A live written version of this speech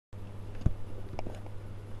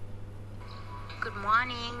Good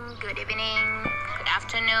morning, good evening, good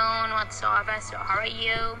afternoon, whatsoever. So how are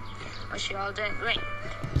you? Wish you all doing great.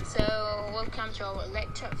 So welcome to our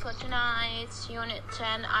lecture for tonight's Unit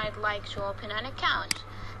 10. I'd like to open an account.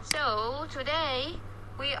 So today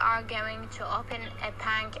we are going to open a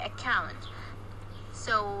bank account.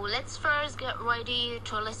 So let's first get ready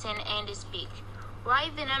to listen and speak.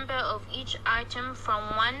 Write the number of each item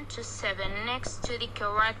from 1 to 7 next to the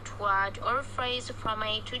correct word or phrase from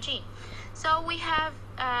A to G. So we have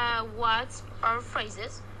words or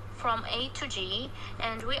phrases from A to G,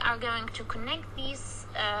 and we are going to connect these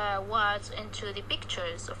words into the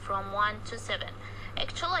pictures from 1 to 7.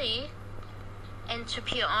 Actually, and to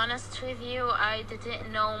be honest with you, I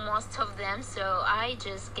didn't know most of them, so I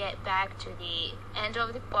just get back to the end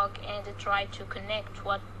of the book and try to connect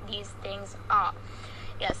what these things are.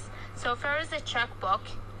 Yes, so first a checkbook.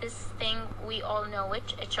 This thing we all know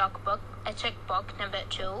it, a checkbook. Number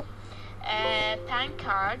 2, a PAN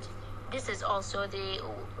card. This is also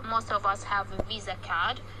most of us have a Visa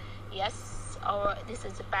card. Yes, or this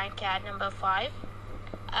is a bank card. Number 5,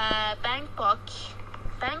 bank book.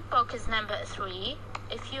 Bank book is number 3.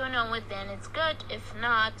 If you know it, then it's good. If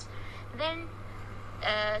not, then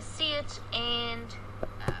see it and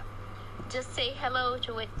just say hello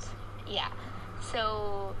to it. Yeah.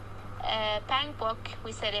 So bank book,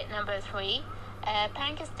 we said it, number 3.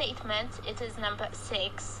 Bank statement, it is number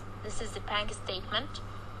 6. This is the bank statement.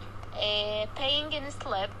 Paying in a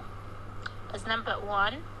slip is number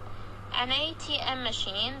 1. An ATM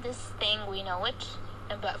machine, this thing we know it,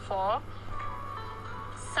 number 4.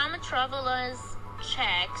 Some travelers'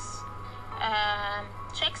 checks.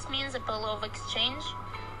 Checks means a bill of exchange.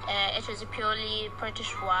 It is a purely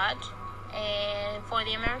British word. And for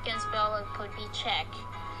the American spell, it could be check.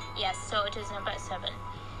 Yes, so it is number 7.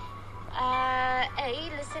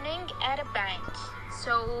 A, listening at a bank.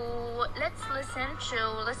 So let's listen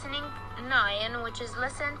to listening 9, which is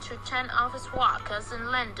listen to 10 office workers in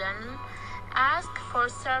London ask for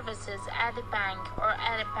services at the bank or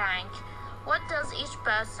at a bank. What does each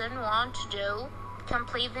person want to do?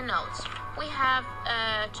 Complete the notes. We have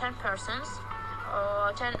 10 persons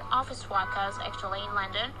or 10 office workers actually in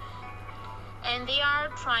London, and they are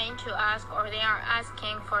trying to ask, or they are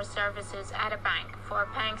asking for services at a bank, for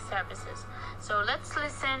bank services. So let's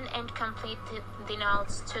listen and complete the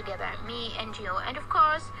notes together, me and you. And of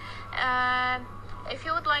course, if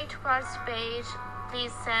you would like to participate,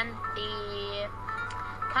 please send the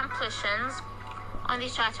completions on the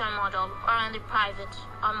chat model or on the private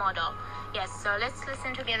model. Yes, so let's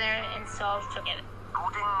listen together and solve together.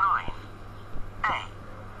 Coding 9. A.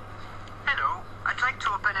 Hello, I'd like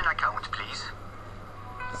to open an account, please.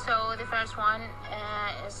 So the first one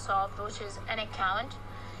is solved, which is an account.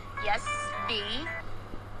 Yes. B.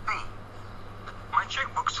 B. My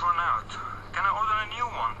checkbook's run out. Can I order a new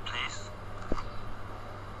one, please?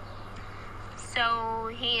 So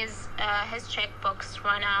his checkbooks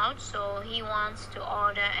run out, so he wants to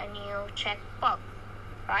order a new checkbook,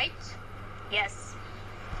 right? Yes.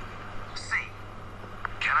 C.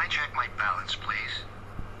 Can I check my balance, please?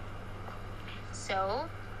 So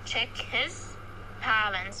check his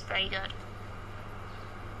balance. Very good.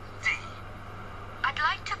 D. I'd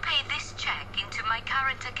like to pay this check into my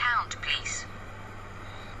current account, please.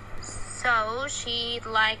 So she'd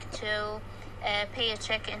like to pay a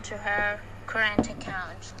check into her current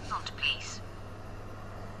account. Not please.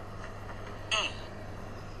 E.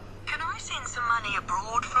 Can I send some money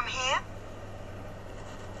abroad from here?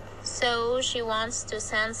 So she wants to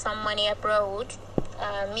send some money abroad,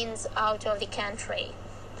 means out of the country.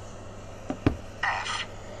 F.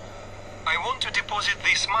 I want to deposit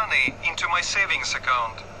this money into my savings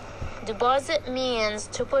account. Deposit means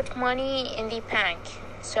to put money in the bank.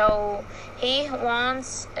 So he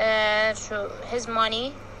wants his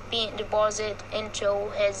money being deposited into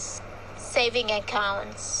his saving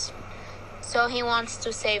accounts. So he wants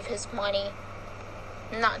to save his money,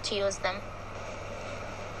 not to use them.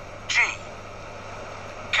 G.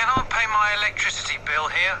 Can I pay my electricity bill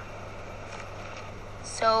here?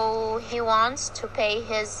 So he wants to pay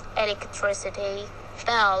his electricity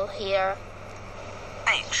bill here.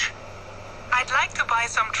 H. I'd like to buy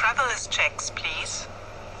some traveler's checks, please.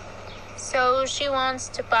 So she wants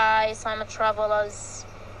to buy some travelers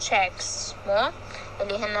checks مو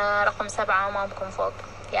اللي هنا رقم 7 أمامكم فوق.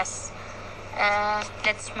 Yes.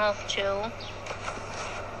 Let's move to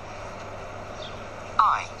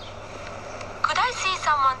I. Could I see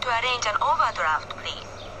someone to arrange an overdraft, please?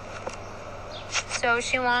 So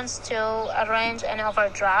she wants to arrange an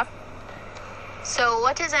overdraft. So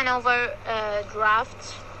what is an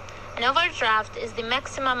overdraft? An overdraft is the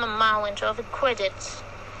maximum amount of credit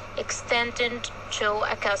extended to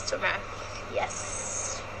a customer.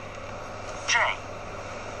 Yes. J.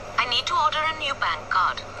 I need to order a new bank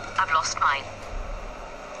card. I've lost mine.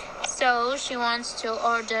 So she wants to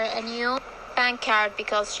order a new bank card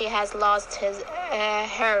because she has lost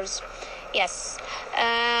hers. Yes.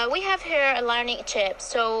 We have here a learning tip.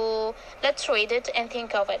 So let's read it and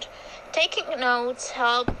think of it. Taking notes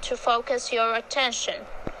help to focus your attention.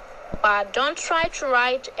 But don't try to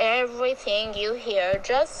write everything you hear.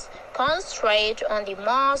 Just concentrate on the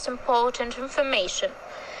most important information.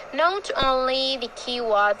 Note only the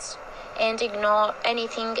keywords and ignore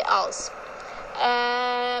anything else.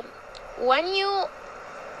 When you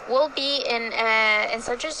will be in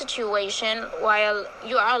such a situation while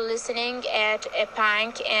you are listening at a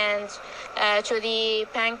bank and to the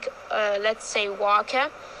bank, let's say worker,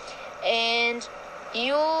 and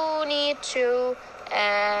you need to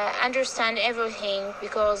understand everything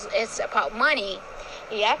because it's about money.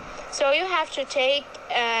 Yeah, so you have to take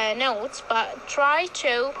notes, but try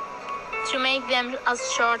to make them as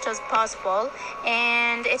short as possible,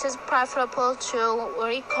 and it is preferable to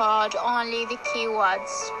record only the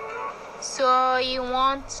keywords so you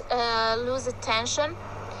won't lose attention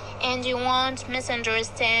and you won't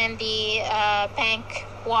misunderstand the bank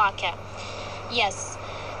worker. Yes,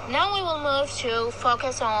 now we will move to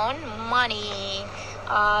focus on money.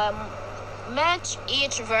 Match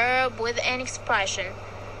each verb with an expression.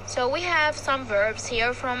 So we have some verbs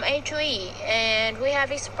here from A to E, and we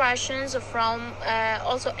have expressions from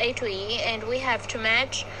also A to E, and we have to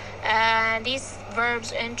match these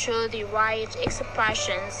verbs into the right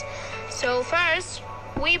expressions. So first,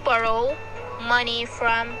 we borrow money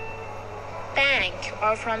from bank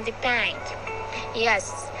or from the bank.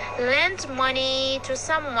 Yes, lend money to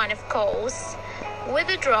someone, of course.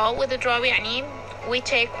 Withdraw يعني we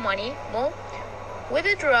take money.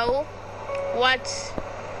 Withdraw what?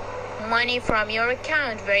 Money from your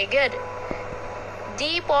account. Very good.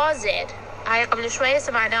 Deposit. هاي قبل شوية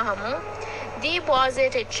سمعناها مو.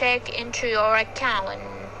 Deposit a check into your account.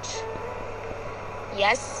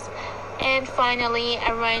 Yes. And finally,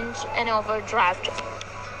 arrange an overdraft.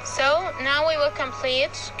 So now we will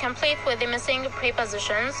complete with the missing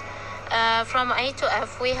prepositions. From A to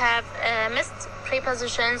F, we have missed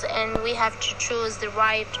prepositions and we have to choose the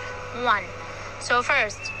right one. So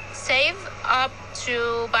first, save up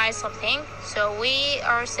to buy something. So we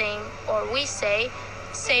are saying, or we say,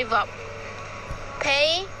 save up.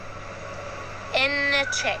 Pay in a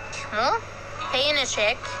check. Pay in a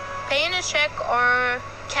check or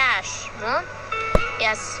cash.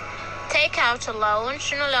 Yes. Take out a loan.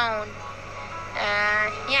 شنو loan?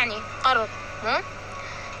 يعني قرض.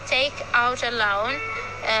 Take out a loan.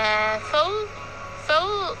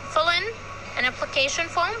 Fill in an application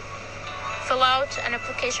form. Fill out an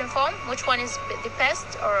application form. Which one is the best?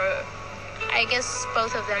 Or I guess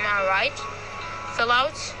both of them are right. Fill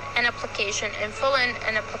out an application and fill in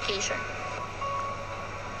an application.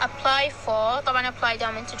 Apply for. طبعا apply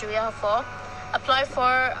دائما تجي وياها for. Apply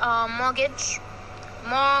for mortgage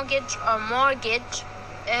or mortgage.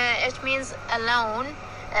 It means a loan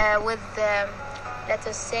with let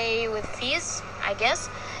us say with fees, I guess.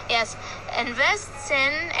 Yes. Invest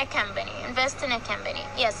in a company.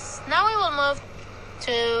 Yes. Now we will move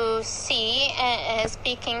to C,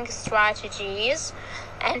 speaking strategies.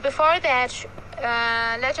 And before that,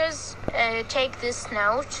 let us take this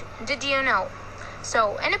note. Did you know?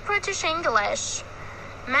 So in British English,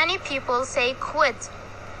 many people say quid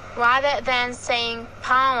rather than saying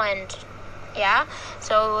pound. Yeah,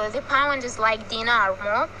 so the pound is like dinar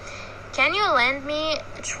more. Can you lend me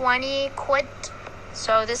 20 quid?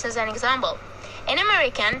 So this is an example. In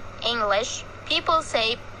American English, people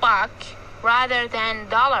say buck rather than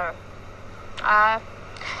dollar.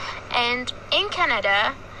 And in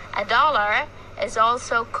Canada, a dollar is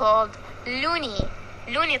also called loonie.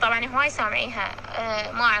 لوني طبعا هواي سامعيها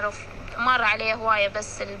ما أعرف مر عليه هواية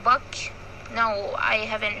بس البك. No, I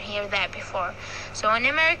haven't heard that before. So in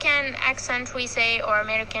American accent we say, or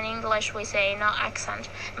American English we say, not accent,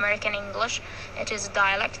 American English, it is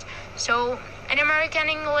dialect. So in American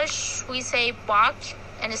English we say buck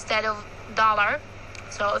instead of dollar.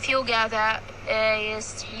 So if you get that,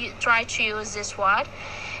 you try to use this word.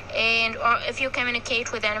 And or if you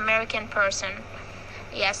communicate with an American person,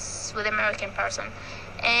 yes, with American person.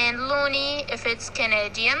 And loonie if it's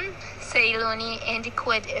Canadian, say loonie, and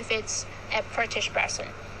quid if it's a British person.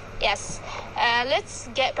 Yes. Let's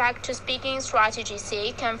get back to speaking strategy.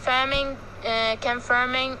 C, confirming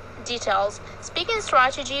details. Speaking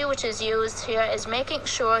strategy, which is used here, is making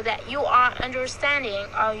sure that you are understanding,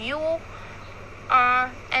 or you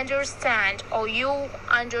are understand, or you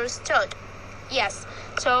understood. Yes.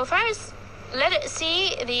 So first, let's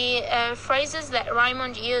see the phrases that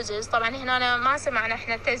Raymond uses. طبعا هنا ما سمعنا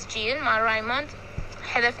احنا التسجيل مع رايموند،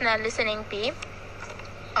 حذفنا listening B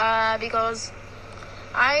because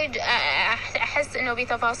أحس إنه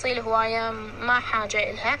بتفاصيل هواية ما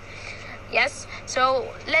حاجة إلها. Yes, so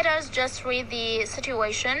let us just read the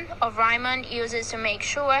situation of Raymond uses to make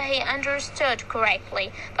sure he understood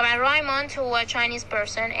correctly. طبعا Raymond هو Chinese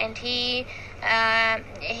person and he's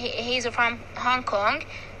from Hong Kong.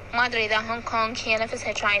 ما أدري إذا هونغ كونغ هي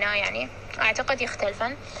نفسها China يعني، أعتقد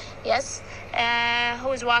يختلفن. Yes,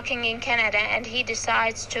 who is working in Canada and he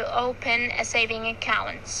decides to open a saving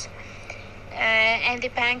account. And the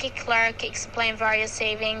bank clerk explained various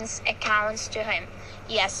savings accounts to him.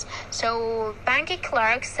 Yes, so bank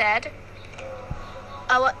clerk said,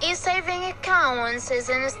 our e-saving accounts is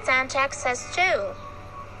instant access to.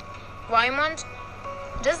 Raymond,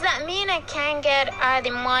 does that mean I can get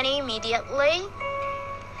the money immediately?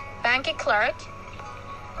 Bank clerk,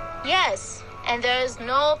 yes, and there is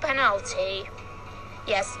no penalty.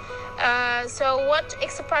 Yes, so what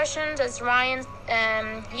expression does Ryan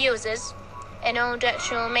uses in order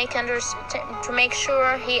to make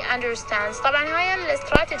sure he understands؟ طبعا هاي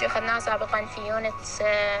الاستراتيجي خدناها سابقا في يونت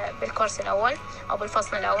بالكورس الأول أو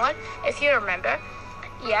بالفصل الأول if you remember.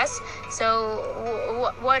 Yes, so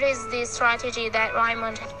what is the strategy that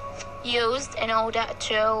Raymond used in order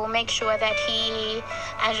to make sure that he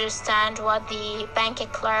understand what the bank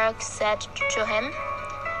clerk said to him?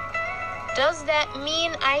 Does that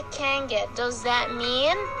mean I can get? Does that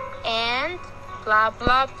mean and blah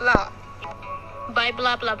blah blah? By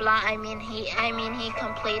blah blah blah, I mean he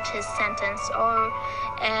complete his sentence or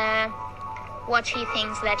what he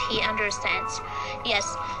thinks that he understands. Yes.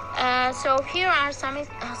 So here are some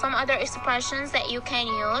other expressions that you can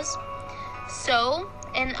use. So,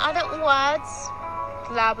 in other words,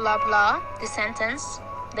 blah blah blah, the sentence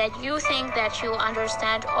that you think that you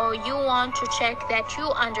understand or you want to check that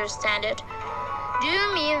you understand it. Do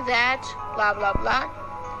you mean that blah blah blah?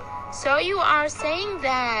 So you are saying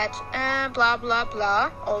that blah blah blah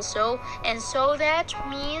also, and so that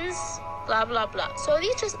means blah blah blah. So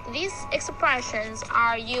these expressions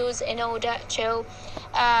are used in order to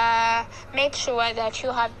make sure that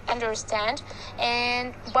you have understand,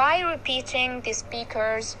 and by repeating the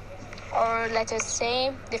speakers, or let us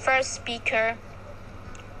say the first speaker,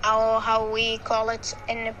 or how we call it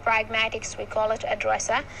in pragmatics, we call it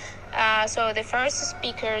addresser. So the first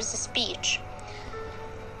speaker's speech.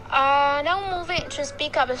 Now moving to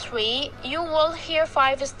speak up 3, you will hear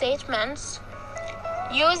 5 statements.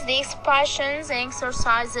 Use the expressions in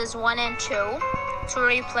exercises 1 and 2 to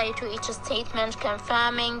replay to each statement,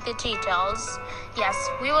 confirming the details. Yes,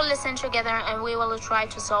 we will listen together and we will try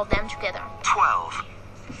to solve them together. 12.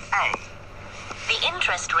 A. The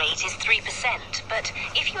interest rate is 3%, but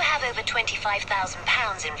if you have over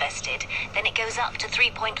 £25,000 invested, then it goes up to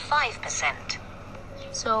 3.5%.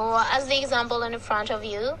 So, as the example in front of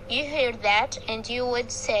you, you hear that and you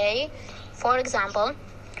would say, for example,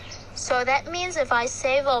 so that means if I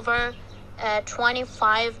save over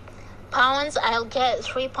 £25, I'll get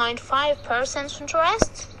 3.5%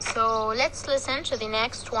 interest. So let's listen to the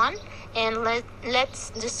next one and let's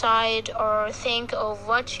decide or think of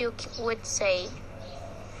what you would say.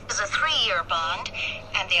 This is a 3-year bond,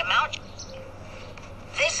 and the amount...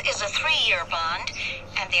 This is a 3-year bond,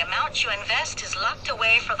 and the amount you invest is locked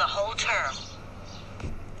away for the whole term.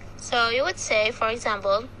 So you would say, for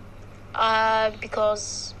example,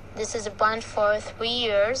 because this is a bond for 3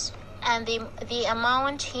 years, and the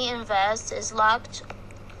amount he invests is locked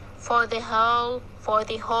for the whole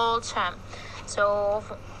term. So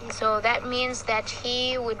that means that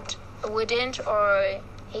he wouldn't or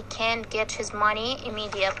he can't get his money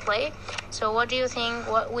immediately. So what do you think?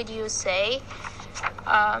 What would you say?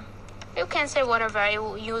 You can say whatever.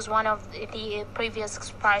 You use one of the previous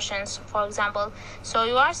expressions, for example. So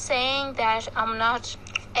you are saying that I'm not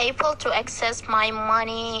able to access my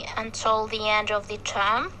money until the end of the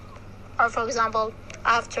term, or for example,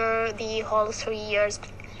 after the whole 3 years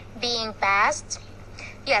being passed.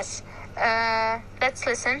 Yes. Let's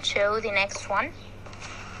listen to the next one.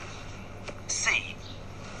 C.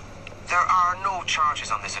 There are no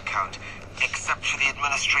charges on this account, except for the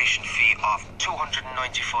administration fee of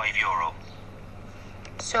 €295.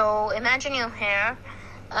 So imagine you hear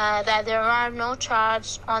that there are no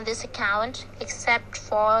charges on this account except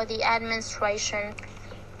for the administration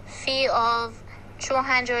fee of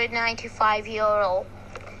 €295.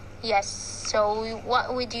 Yes, so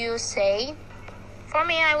what would you say? For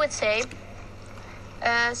me, I would say,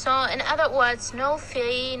 so in other words, no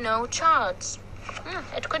fee, no charge.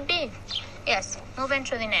 It could be. Yes, move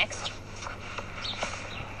into the next.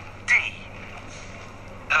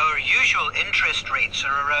 Usual interest rates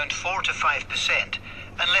are around 4 to 5%,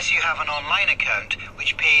 unless you have an online account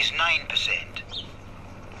which pays 9%.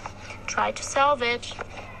 Try to solve it.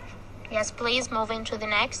 Yes, please, moving to the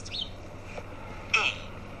next. E.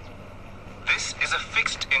 This is a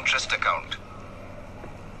fixed interest account.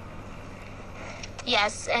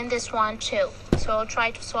 Yes, and this one too. So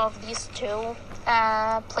try to solve these two,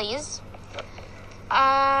 please.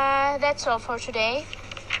 That's all for today.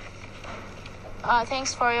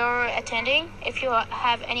 Thanks for your attending. If you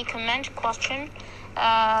have any comment, question,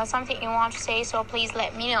 something you want to say, so please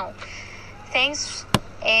let me know. Thanks,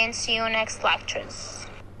 and see you next lectures.